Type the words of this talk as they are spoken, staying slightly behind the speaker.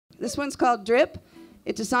This one's called Drip.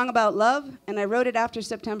 It's a song about love, and I wrote it after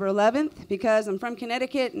September 11th because I'm from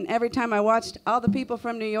Connecticut, and every time I watched all the people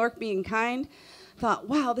from New York being kind, I thought,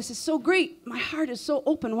 wow, this is so great. My heart is so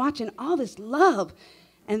open watching all this love.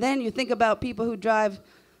 And then you think about people who drive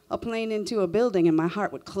a plane into a building, and my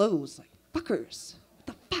heart would close, like, fuckers, what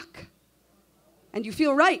the fuck? And you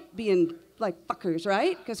feel right being like fuckers,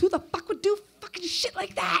 right? Because who the fuck would do fucking shit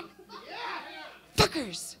like that?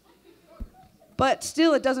 Fuckers. But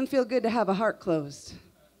still, it doesn't feel good to have a heart closed,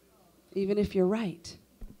 even if you're right.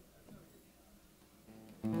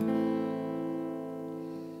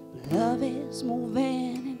 Love is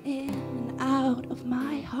moving in and out of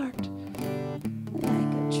my heart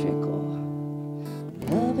like a trickle.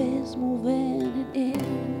 Love is moving in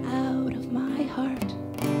and out of my heart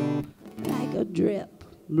like a drip.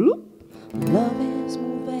 Bloop. Love is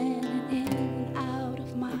moving in and out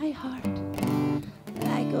of my heart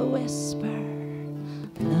like a whisper.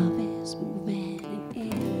 Love is moving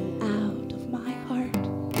in and out of my heart.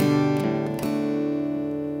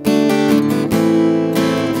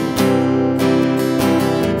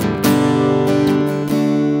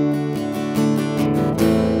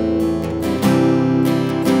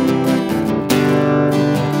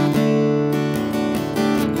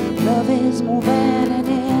 Love is moving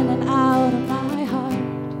in and out of my heart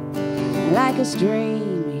like a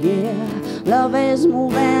stream, yeah. Love is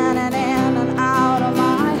moving in and out of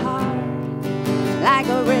my heart like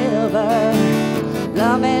a river.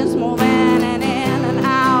 Love is moving in and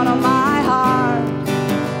out of my heart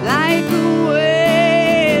like a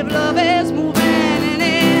wave. Love is moving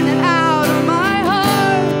in and out of my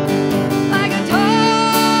heart like a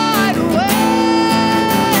tidal wave.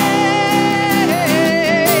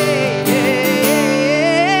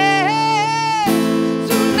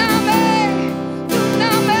 Tsunami,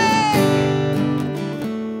 tsunami.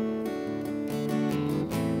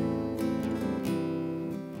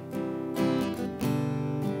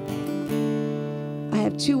 I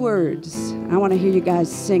have 2 words. I want to hear you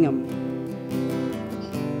guys sing them.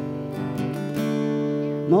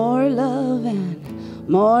 More loving,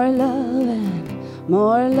 more loving,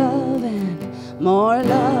 more loving, more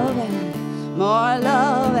loving, more loving, more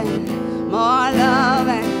loving, more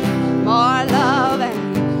loving, more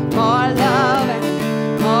loving,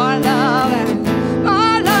 more loving,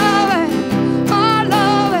 more loving, more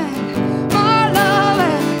loving, more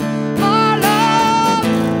loving, more love.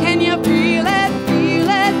 Can you feel it, feel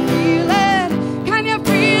it, feel it? Can you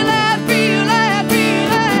feel it, feel it, feel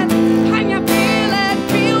it? Can you feel it,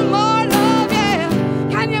 feel more love, yeah?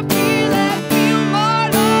 Can you feel it, feel more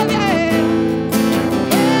love, yeah?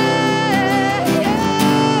 Yeah, yeah,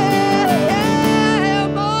 yeah,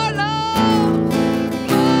 more love,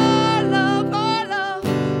 more love, more love,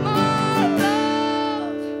 more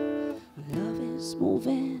love. Love is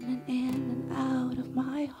moving in and out of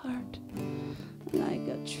my heart like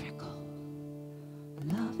a trickle.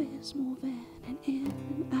 Love is moving in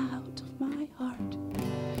and out of my heart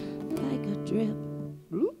like a drip.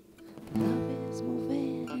 Love is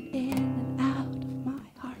moving in and out of my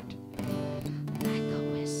heart like a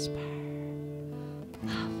whisper.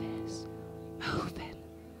 Love is moving.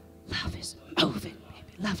 Love is moving,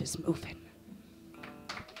 baby. Love is moving.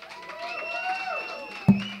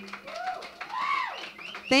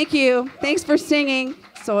 Thank you. Thanks for singing.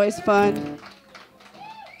 It's always fun.